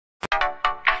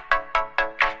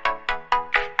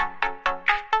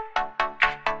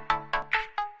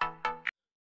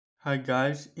Hi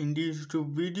guys, in this YouTube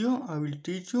video I will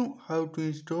teach you how to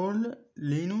install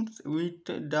Linux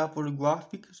with Double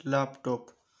Graphics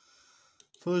laptop.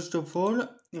 First of all,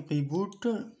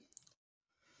 reboot.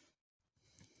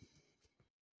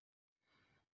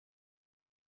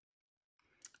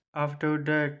 After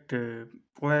that,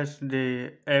 press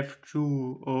the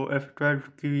F2 or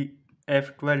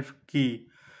F12 key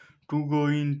to go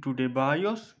into the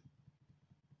BIOS.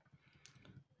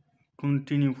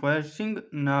 Continue pressing.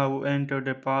 Now enter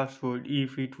the password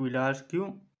if it will ask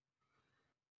you.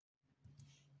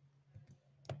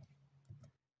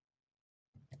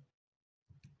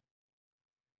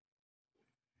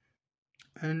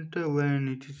 Enter when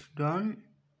it is done.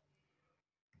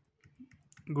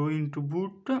 Go into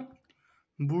boot.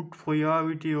 Boot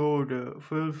priority order.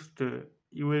 First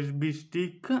USB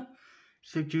stick.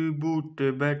 Secure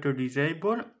boot better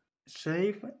disable.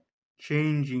 Save.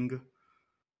 Changing.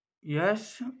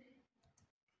 Yes.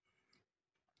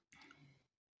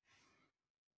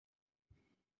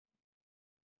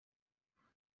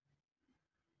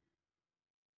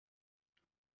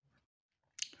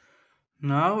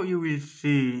 Now you will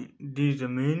see this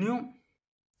menu.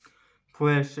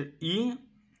 Press E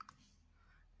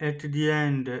at the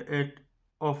end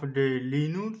of the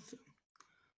Linux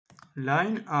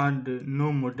line and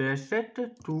nouveau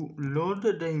to load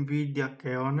the Nvidia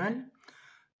kernel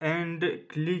and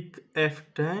click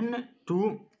F10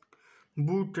 to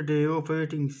boot the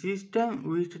operating system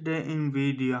with the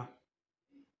Nvidia.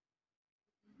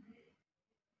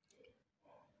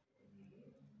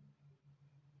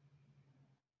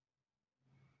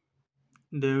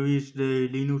 There is the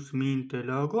Linux Mint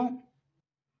logo.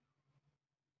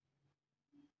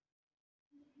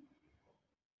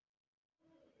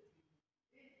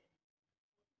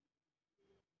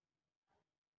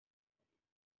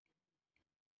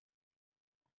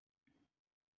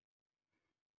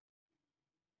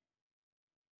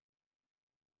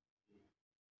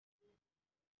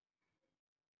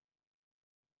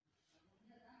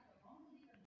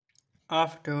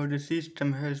 After the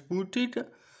system has booted,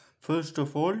 first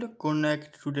of all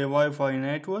connect to the Wi-Fi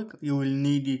network. You will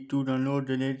need it to download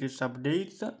the latest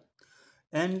updates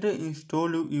and install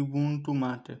Ubuntu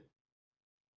Mate.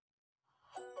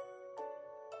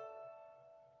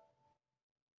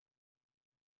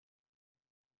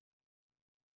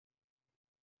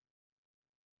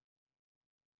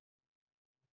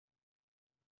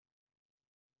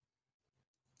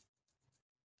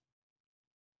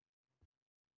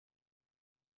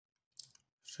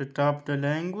 Set up the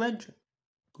language,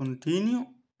 continue,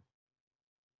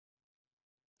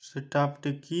 set up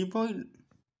the keyboard,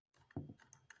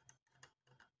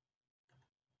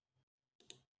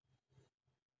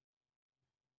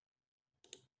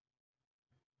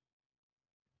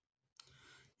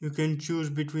 you can choose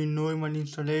between normal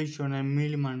installation and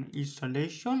minimal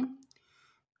installation.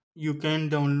 You can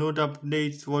download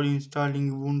updates for installing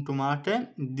Ubuntu Mate.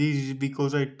 This is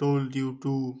because I told you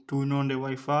to turn on the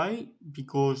Wi-Fi,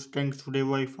 because thanks to the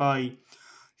Wi-Fi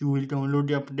you will download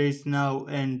the updates now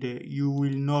and you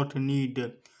will not need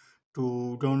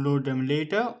to download them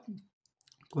later.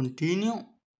 Continue.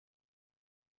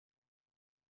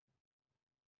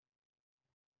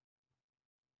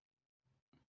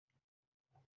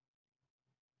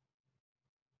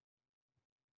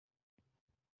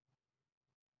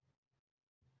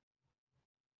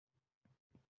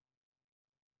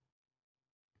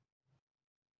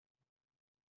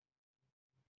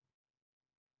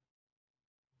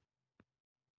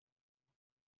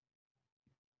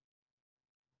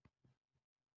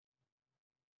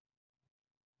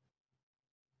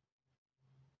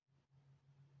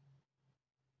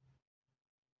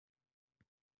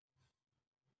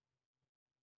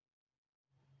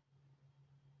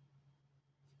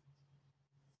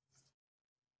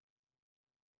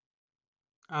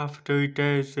 After it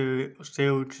has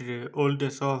searched all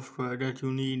the software that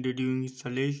you need during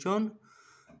installation,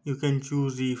 you can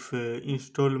choose if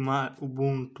install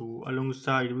Ubuntu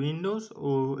alongside Windows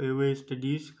or erase the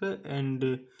disk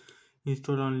and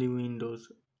install only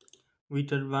Windows.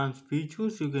 With advanced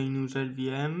features, you can use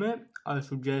LVM. I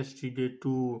suggested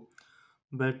to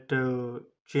better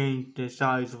change the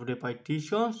size of the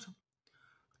partitions.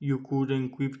 You could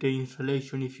encrypt the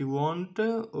installation if you want,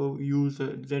 or use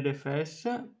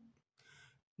ZFS.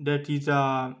 That is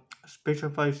a special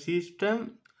file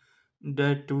system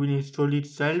that will install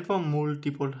itself on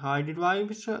multiple hard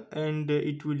drives and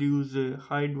it will use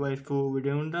hard drive for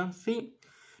redundancy.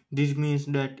 This means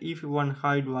that if one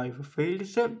hard drive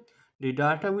fails, the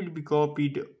data will be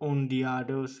copied on the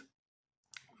others.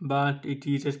 But it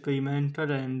is experimental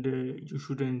and you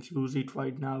shouldn't use it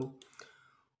right now.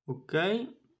 Okay,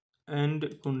 and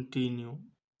continue.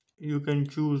 You can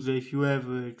choose if you have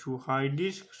two hard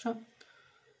disks,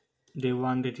 the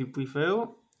one that you prefer,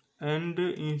 and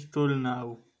install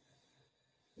now.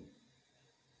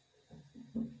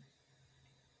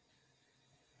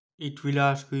 It will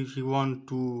ask if you want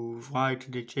to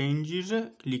write the changes,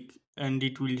 click and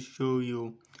it will show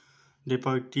you the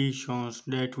partitions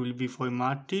that will be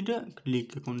formatted,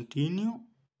 click continue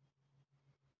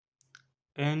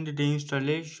and the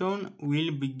installation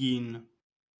will begin.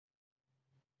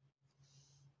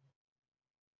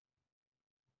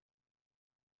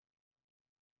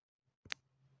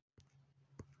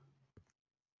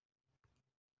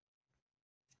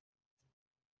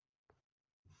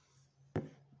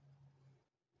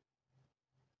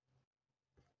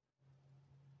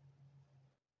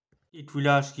 It will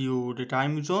ask you the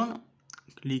time zone,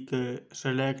 click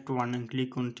select one and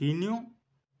click continue,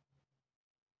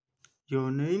 your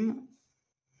name,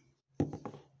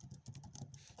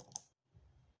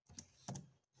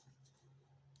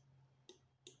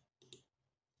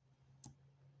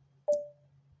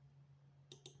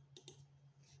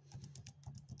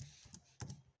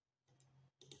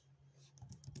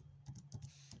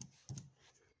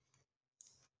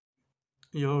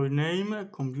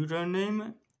 computer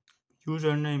name,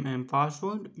 username and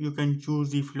password. You can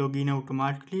choose if login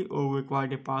automatically or require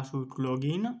the password to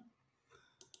login.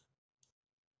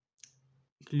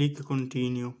 Click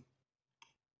continue.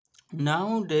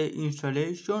 Now the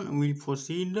installation will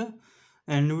proceed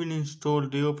and will install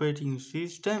the operating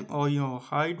system on your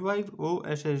hard drive or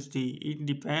SSD. It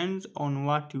depends on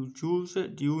what you choose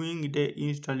during the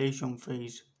installation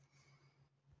phase.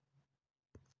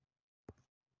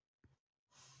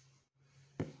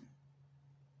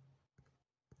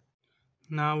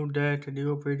 Now that the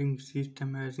operating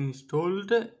system has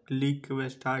installed, click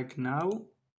Restart Now.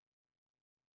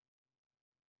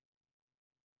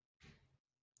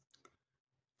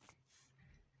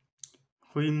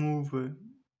 Remove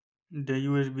the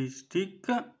USB stick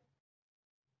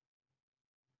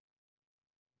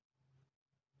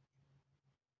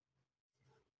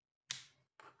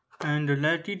and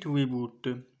let it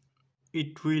reboot.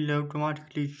 It will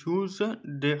automatically choose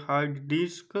the hard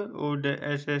disk or the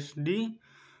SSD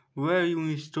where you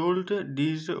installed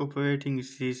this operating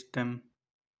system.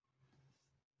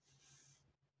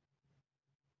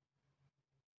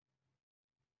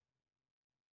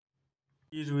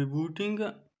 Is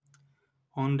rebooting.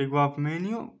 On the grab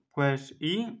menu, press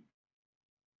E.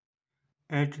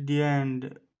 At the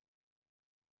end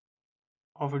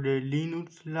of the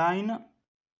Linux line,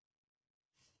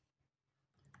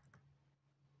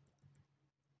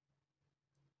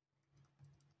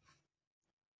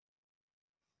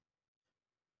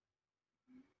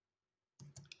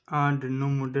 add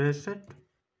nouveau reset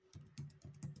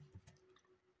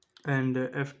and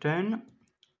F10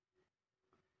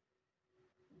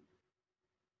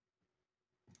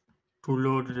 to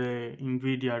load the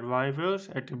Nvidia drivers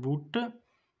at boot.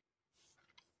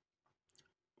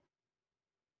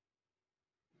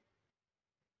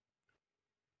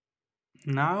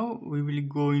 Now we will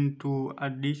go into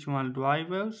additional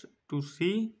drivers to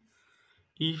see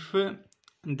if the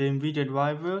Nvidia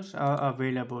drivers are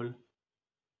available.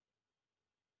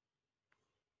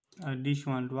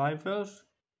 Additional drivers,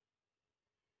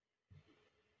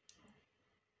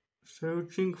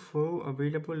 searching for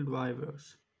available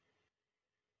drivers.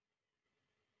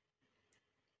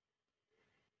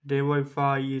 The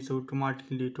Wi-Fi is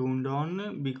automatically turned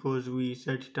on because we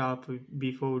set it up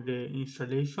before the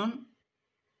installation.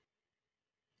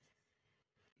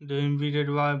 The Nvidia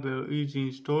driver is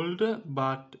installed,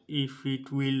 but if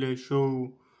it will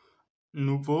show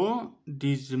nouveau,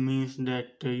 this means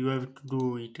that you have to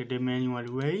do it the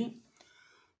manual way.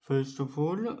 First of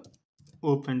all,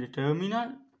 open the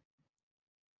terminal,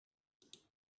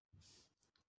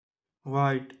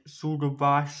 write sudo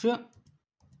bash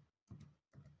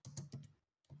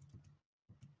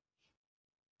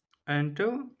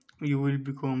enter, you will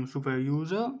become super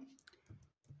user.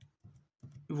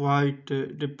 Write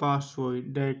the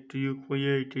password that you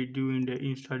created during the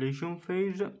installation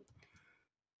phase.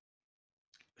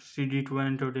 CD to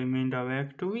enter the main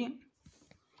directory.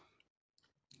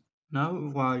 Now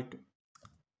write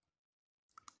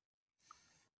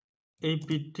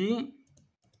apt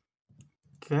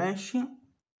cache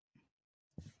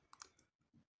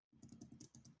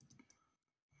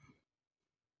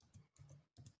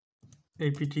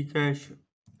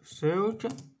search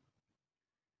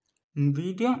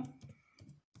Nvidia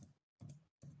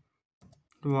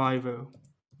driver.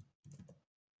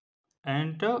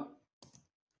 Enter.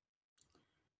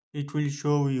 It will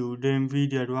show you the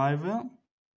Nvidia driver.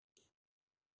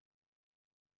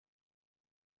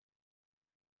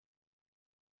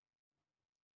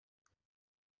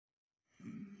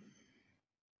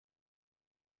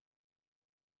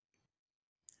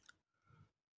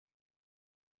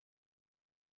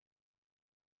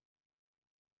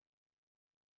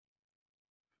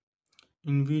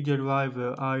 Nvidia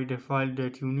driver are the file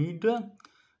that you need,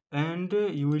 and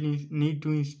you will need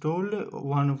to install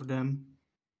one of them.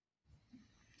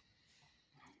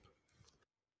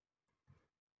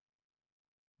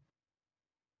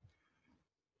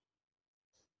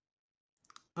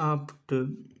 Apt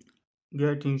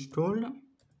get installed.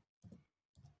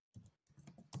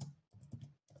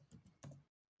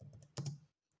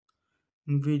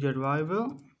 Nvidia driver.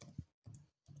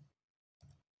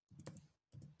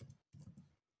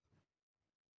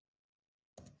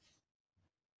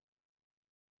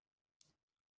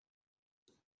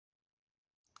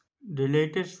 The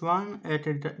latest one at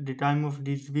the time of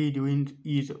this video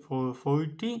is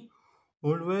 440.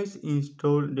 Always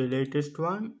install the latest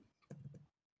one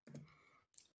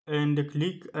and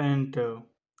click enter.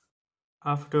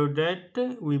 After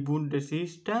that we boot the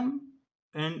system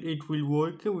and it will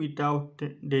work without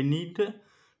the need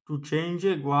to change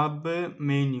grab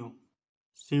menu.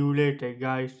 See you later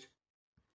guys.